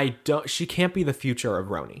 but she can't be the future of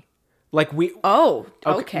Roni. Like, Oh,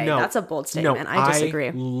 okay. no, That's a bold statement. I disagree.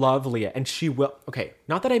 I love Leah, and she will... Okay,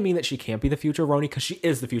 not that I mean that she can't be the future of Roni, because she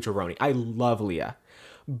is the future of Roni. I love Leah.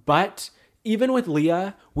 But even with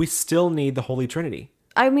Leah, we still need the Holy Trinity.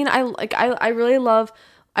 I mean, I really love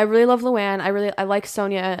Luann. I like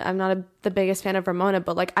Sonia. I'm not the biggest fan of Ramona,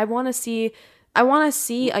 but like I want to see a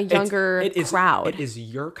younger crowd. It is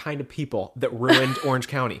your kind of people that ruined Orange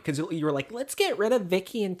County, because you were like, let's get rid of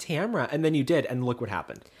Vicky and Tamra, and then you did, and look what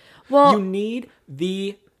happened. Well, you need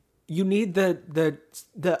the OGs,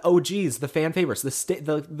 the fan favorites,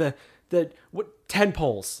 the 10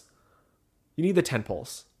 poles. You need the 10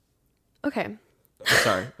 poles. okay.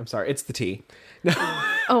 I'm sorry. It's the T.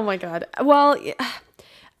 Oh my God. Well,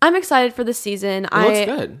 I'm excited for the season. It looks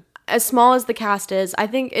good. As small as the cast is, I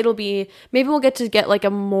think maybe we'll get to get like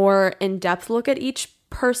a more in-depth look at each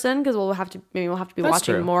person, because we'll have to be That's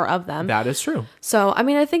watching true. more of them. That is true. So, I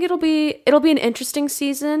mean, I think it'll be an interesting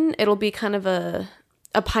season. It'll be kind of a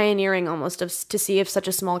pioneering almost to see if such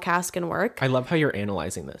a small cast can work. I love how you're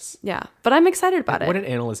analyzing this. Yeah, but I'm excited about What it.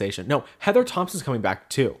 an analyzation. No, Heather Thompson's coming back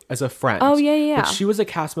too as a friend. Oh, yeah. But she was a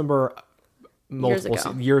cast member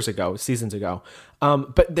seasons ago.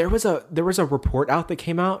 But there was a report out that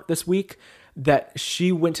came out this week that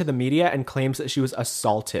she went to the media and claims that she was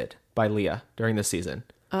assaulted by Leah during the season.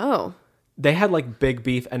 Oh, They had like big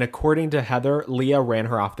beef, and according to Heather, Leah ran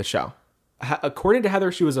her off the show. According to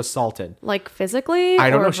Heather, she was assaulted. like physically? I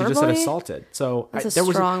don't or know. She just said verbally? assaulted. So That's a there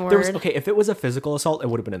was strong there was word. okay. If it was a physical assault, it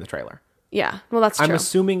would have been in the trailer. Yeah, well, that's I'm true.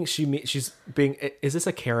 assuming she's being. Is this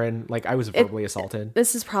a Karen? Like I was verbally assaulted.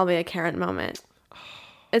 This is probably a Karen moment.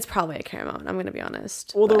 It's probably a Claremont. I'm gonna be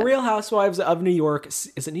honest. Well, the but- Real Housewives of New York,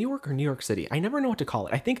 is it New York or New York City? I never know what to call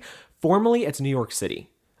it. I think formally it's New York City.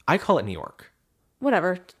 I call it New York.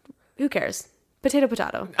 whatever. Who cares? Potato,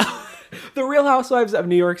 potato. The Real Housewives of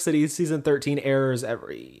New York City season 13 airs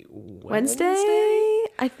every Wednesday,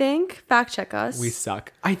 I think. Fact check us. We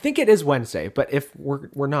suck. I think it is Wednesday, but if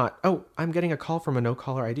we're not. Oh, I'm getting a call from a no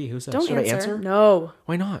caller ID. Who's that? Don't Should answer. I answer? No.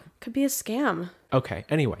 Why not? Could be a scam. Okay.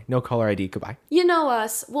 Anyway, no caller ID. Goodbye. You know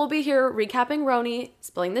us. We'll be here recapping Roni,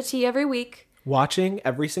 spilling the tea every week. Watching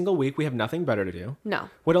every single week. We have nothing better to do. No.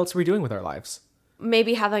 What else are we doing with our lives?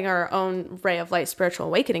 Maybe having our own ray of light spiritual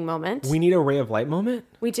awakening moment. We need a ray of light moment.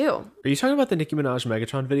 We do. Are you talking about the Nicki Minaj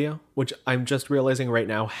Megatron video, which I'm just realizing right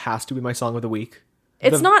now has to be my song of the week?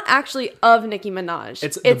 It's not actually of Nicki Minaj.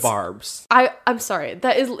 It's the Barbs. I'm sorry.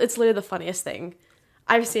 It's literally the funniest thing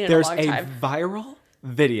I've seen in There's a long time. viral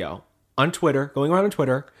video on Twitter, going around on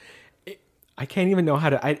Twitter. I can't even know how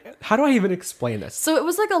do I even explain this? So it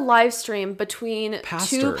was like a live stream between two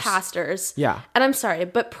Pastors. pastors. Yeah. And I'm sorry,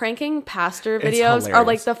 but pranking pastor It's videos are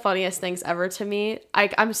like hilarious. the funniest things ever to me.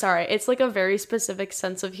 I'm sorry. It's like a very specific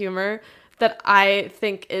sense of humor that I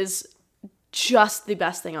think is just the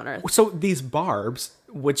best thing on earth. So these Barbs,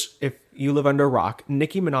 which if you live under a rock,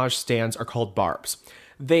 Nicki Minaj stands are called Barbs.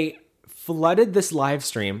 They flooded this live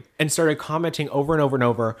stream and started commenting over and over and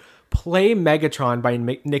over, play Megatron by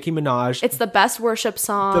Nicki Minaj. It's the best worship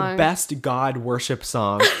song. The best God worship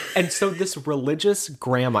song. And so this religious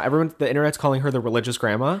grandma, the internet's calling her the religious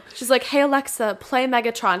grandma. She's like, hey, Alexa, play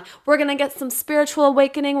Megatron. We're going to get some spiritual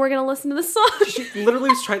awakening. We're going to listen to the song. She literally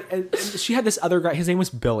was trying, and she had this other guy, his name was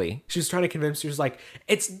Billy. She was trying to convince, she was like,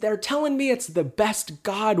 they're telling me it's the best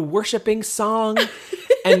God worshiping song.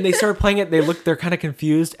 And they started playing it. They're kind of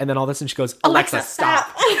confused. And then all of a sudden she goes, Alexa, stop.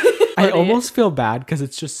 I almost feel bad because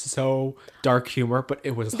it's just so dark humor, but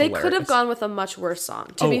it was They hilarious. could have gone with a much worse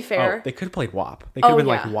song, to be fair. They could have played WAP. They could have been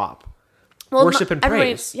like yeah. WAP. Well, Worship and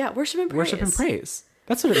everybody- praise. Yeah, worship and praise. Worship and praise.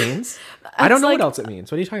 That's what it means. I don't know like- what else it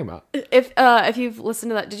means. What are you talking about? If you've listened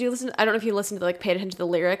to that, did you listen? I don't know if you listened to paid attention to the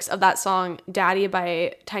lyrics of that song "Daddy"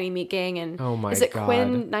 by Tiny Meat Gang and Oh my is it God.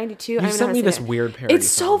 Quinn 92? You sent me this weird parody It's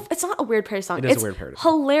song. it's not a weird parody song. It is a It's weird parody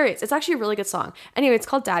song. hilarious. It's actually a really good song. Anyway, it's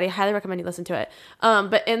called "Daddy." I highly recommend you listen to it.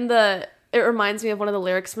 But it reminds me of one of the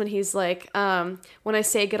lyrics when he's like, when I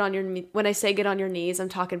say get on your knees, I'm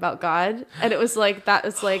talking about God. And it was like, that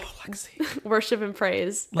is like worship and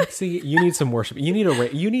praise. Lexi, you need some worship. You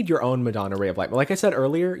need your own Madonna ray of light. But like I said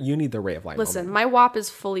earlier, you need the ray of light. Listen, moment. my WAP is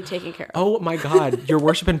fully taken care of. Oh my God, your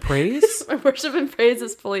worship and praise? My worship and praise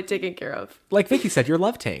is fully taken care of. Like Vicky said, your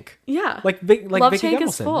love tank. Yeah. Like Love Vicky tank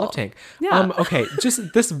is Gunvalson, full. love tank. Yeah. Okay,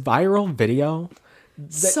 just this viral video.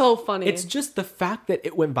 So funny. It's just the fact that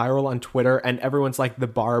it went viral on Twitter and everyone's like, the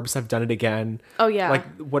Barbs have done it again. Oh, yeah. Like,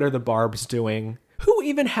 what are the Barbs doing? Who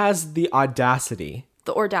even has the audacity,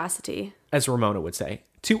 the audacity. as Ramona would say,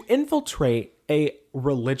 to infiltrate a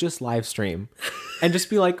religious live stream and just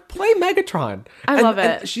be like, play Megatron. I love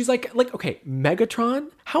and it. she's like, okay, Megatron?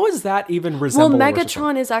 How is that even Well, resemble a worship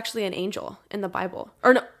song? Megatron is actually an angel in the Bible.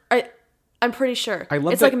 Or no, I'm pretty sure. I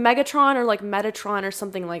love it's that- like Megatron or like Metatron or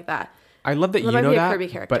something like that. I love that you might know be a that, Kirby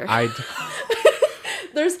character. but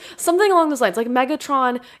There's something along those lines. Like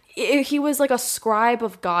Megatron, he was like a scribe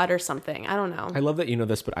of God or something. I don't know. I love that you know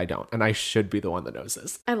this, but I don't. And I should be the one that knows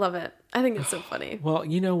this. I love it. I think it's so funny. Well,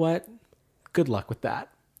 you know what? Good luck with that.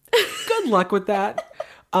 Good luck with that.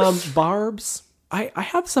 Barbs, I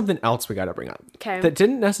have something else we got to bring up. Okay. That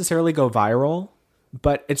didn't necessarily go viral,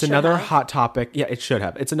 but it's another have. hot topic. Yeah, it should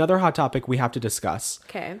have. It's another hot topic we have to discuss.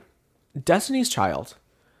 Okay. Destiny's Child.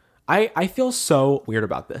 I feel so weird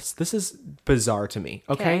about this. This is bizarre to me.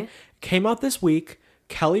 Okay. Okay. Came out this week.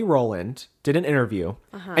 Kelly Rowland did an interview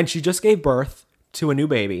and she just gave birth to a new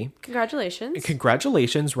baby. Congratulations.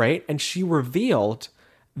 Congratulations, right? And she revealed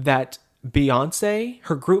that Beyonce,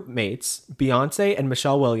 her group mates, Beyonce and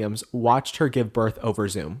Michelle Williams, watched her give birth over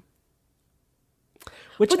Zoom.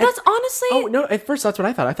 But that's honestly, Oh, no, at first that's what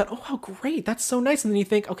I thought. I thought, oh, how great. That's so nice. And then you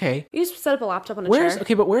think, okay, you just set up a laptop on a where's chair.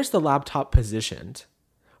 the laptop positioned?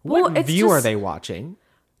 What Well, it's view are just- they watching?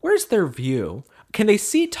 Where's their view? Can they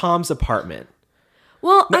see Tom's apartment?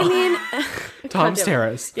 Well, I mean, Tom's damn it.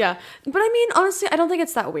 terrace. Yeah. But I mean, honestly, I don't think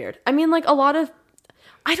it's that weird. I mean, like I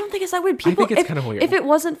don't think it's that weird. think People, it's kinda weird. If it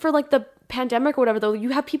wasn't for like the pandemic or whatever, though, you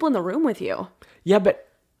have people in the room with you. Yeah, but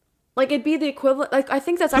Like it'd be the equivalent. Like I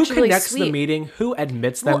think that's who actually really connects sweet. the meeting? Who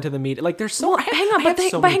admits them Well- to the meeting? Like, there's so Well, hang on, but many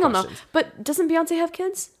hang on though. questions. But doesn't Beyonce have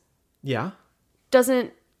kids? Yeah.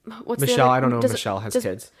 Doesn't what's Michelle, the other, I don't know if does- Michelle has does-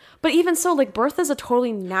 kids. But even so, like birth is a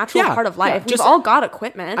totally natural Yeah, part of yeah, life. We've just- all got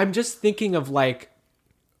equipment. I'm just thinking of like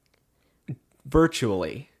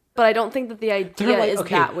virtually. But I don't think that the idea Like, is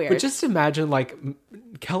okay, that weird. but just imagine like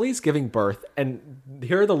Kelly's giving birth, and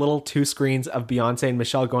here are the little two screens of Beyonce and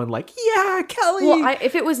Michelle going like, "Yeah, Kelly." well,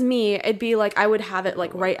 if it was me, it'd be like I would have it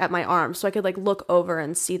like right at my arm, so I could like look over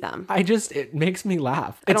and see them. It makes me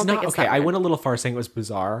laugh. I don't think it's okay. that I weird. went a little far saying it was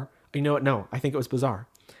bizarre. You know what? No, I think it was bizarre.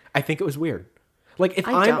 I think it was weird. Like if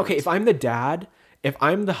if I'm the dad, if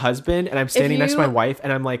I'm the husband, and I'm standing next to my wife,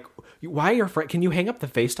 and I'm like, "Why your friend? Can you hang up the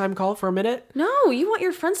FaceTime call for a minute?" No, you want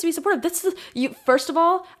your friends to be supportive. That's you. First of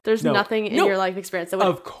all, there's nothing in your life experience that would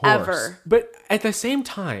Of course. ever. But at the same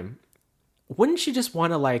time, wouldn't she just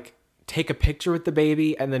want to like take a picture with the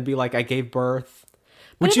baby and then be like, "I gave birth"?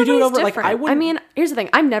 Would you do it over like I would? I mean, here's the thing.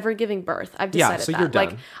 I'm never giving birth. I've decided so that. you're done.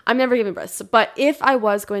 Like, I'm never giving birth. But if I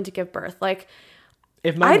was going to give birth, like,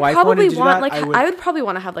 if my I'd wife probably wanted to do want that, like I I would would probably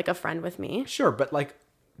want to have like a friend with me. sure, but like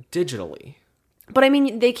digitally. But I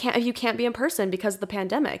mean, they can't. You can't be in person because of the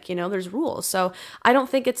pandemic. You know, there's rules. So I don't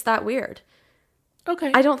think it's that weird.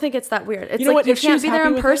 Okay. I don't think it's that weird. It's You know like what? you If she can't was be there happy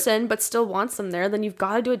in with it- person, but still wants them there. Then you've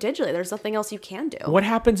got to do it digitally. There's nothing else you can do. What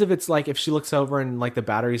happens if it's like if she looks over and like the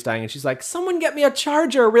battery's dying and she's like, "Someone get me a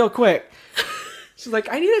charger real quick." She's like,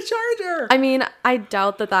 "I need a charger." I mean, I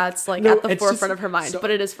doubt that that's like No, at the it's forefront just- of her mind, so-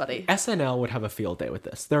 but it is funny. SNL would have a field day with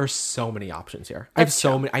this. There are so many options here. I have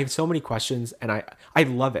so many questions, and I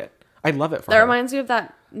love it. I love it for That her. reminds me of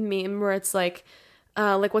that meme where it's like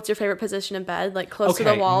what's your favorite position in bed? Like close to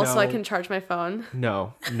the Okay, wall so I no. can charge my phone.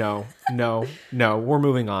 No. We're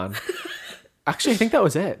moving on. Actually, I think that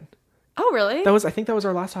was it. Oh, really? I think that was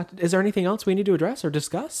our last. Is there anything else we need to address or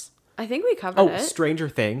discuss? I think we covered Oh, it. Stranger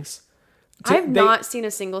Things. I've not seen a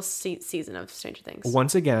single season of Stranger Things.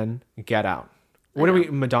 Once again, Get Out. What are we?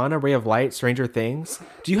 Madonna, Ray of Light, Stranger Things.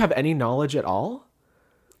 Do you have any knowledge at all?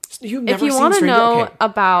 You've never If you seen want to Stranger know Okay,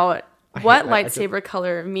 about what I lightsaber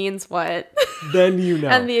color means what, then you know.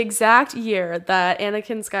 and the exact year that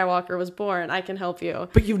Anakin Skywalker was born, I can help you.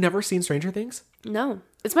 But you've never seen Stranger Things? No,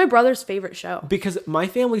 it's my brother's favorite show. Because my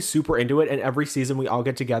family's super into it, and every season we all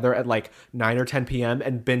get together at like 9 or 10 p.m.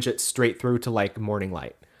 and binge it straight through to like morning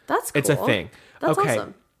light. That's cool. It's a thing. That's okay.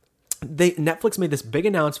 awesome. Netflix made this big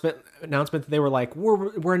announcement that they were like,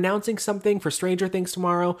 we're announcing something for Stranger Things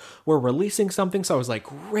tomorrow. We're releasing something. So I was like,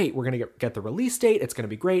 great, we're gonna get the release date. It's gonna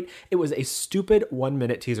be great. It was a stupid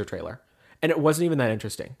 1-minute teaser trailer, and it wasn't even that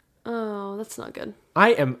interesting. Oh, that's not good. I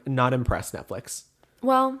am not impressed, Netflix.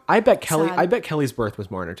 Well, I bet Kelly's birth was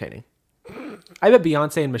more entertaining. I bet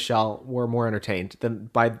Beyonce and Michelle were more entertained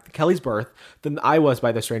by Kelly's birth than I was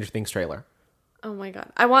by the Stranger Things trailer. oh my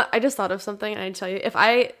god, I just thought of something, and I tell you, if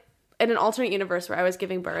I in an alternate universe where I was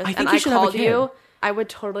giving birth think and you I should have a called kid. you, I would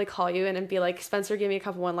totally call you in and be like, Spencer, give me a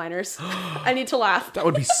couple one-liners. I need to laugh. That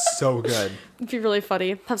would be so good. It'd be really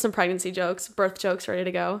funny. Have some pregnancy jokes, birth jokes ready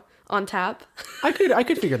to go on tap. I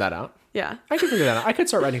could figure that out. Yeah, I could figure that out. I could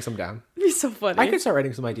start writing some down. it'd be so funny. I could start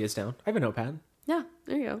writing some ideas down. I have a notepad. Yeah,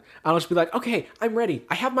 there you go. I'll just be like, okay, I'm ready.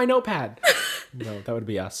 I have my notepad. No, that would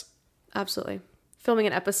be us. Absolutely. Filming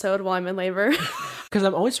an episode while I'm in labor. Because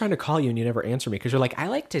I'm always trying to call you and you never answer me because you're like, I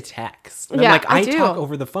like to text. And Yeah, I'm like, I I do. talk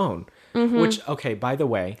over the phone. Which, okay, by the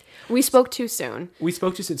way, We spoke too soon. we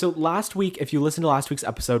spoke to. So last week, if you listened to last week's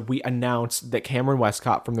episode, we announced that Cameron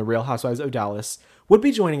Westcott from The Real Housewives of Dallas would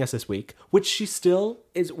be joining us this week, which she still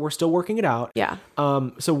is. We're still working it out. Yeah.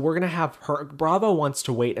 So we're gonna have her. Bravo wants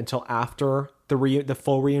to wait until after the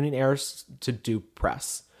full reunion airs to do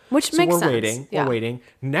press. Which So makes we're sense. waiting. Yeah. We're waiting.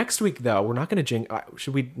 Next week, though, we're not going to jinx.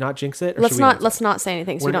 Should we not jinx it? Or Let's should we not jinx let's not say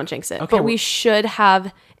anything so we don't jinx it. okay, but we we're- should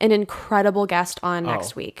have an incredible guest on it?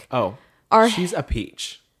 next week. Oh, Our- she's a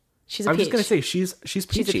peach. She's a I'm peach. just going to say she's peachy.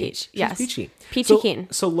 She's a peach, yes. peachy. Peachy so, keen.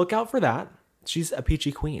 So look out for that. She's a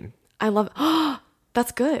peachy queen. I love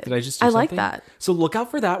that's good. Did I just do I something? like that. So look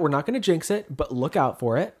out for that. We're not going to jinx it, but look out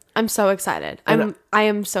for it. I'm so excited. I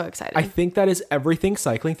am so excited. I think that is everything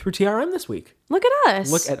cycling through TRM this week. Look at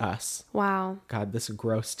us. Look at us. Wow. God, this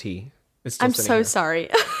gross tea is still I'm sitting so here. sorry.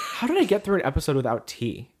 How did I get through an episode without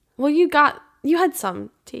tea? Well, you had some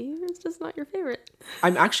tea. It's just not your favorite.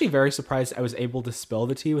 I'm actually very surprised I was able to spill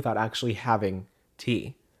the tea without actually having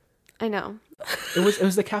tea. I know. It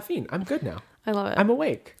was the caffeine. I'm good now. I love it. I'm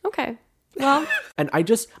awake. Okay. Well, And I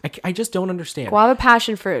just don't understand. guava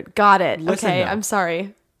passion fruit. Got it. Listen, okay. though. I'm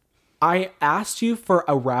sorry. I asked you for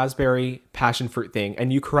a raspberry passion fruit thing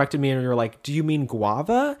and you corrected me and you were like, "Do you mean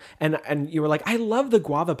guava?" And you were like, "I love the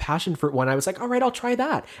guava passion fruit one." I was like, "All right, I'll try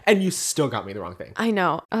that." And you still got me the wrong thing. I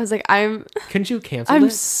know. I was like, I'm Couldn't you cancel I'm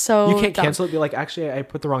it? so You can't dumb. cancel it. Be like, "Actually, I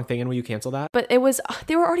put the wrong thing in. Will you cancel that?" But it was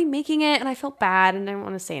they were already making it and I felt bad and I didn't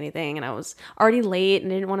want to say anything and I was already late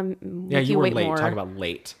and I didn't want to make Yeah, you were wait late. more. Talking about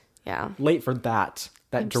late. Yeah. Late for that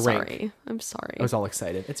I'm drink. sorry. I'm sorry. I was all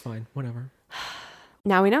excited. It's fine. Whatever.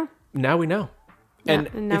 Now we know. Now we know. Yeah,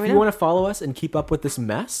 And now if we you know. want to follow us and keep up with this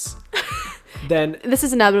mess, then This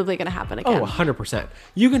is inevitably going to happen again. oh, 100%.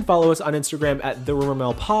 You can follow us on Instagram at The Rumor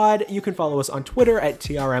Mill Pod. You can follow us on Twitter at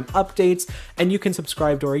TRM Updates. And you can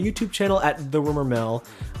subscribe to our YouTube channel at The Rumor Mill.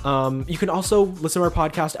 You can also listen to our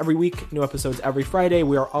podcast every week, new episodes every Friday.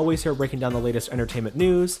 We are always here breaking down the latest entertainment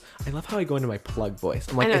news. I love how I go into my plug voice.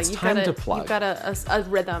 I'm like, I know, it's time to plug. You've got a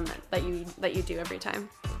rhythm that you do every time.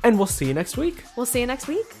 And we'll see you next week. We'll see you next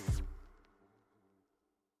week.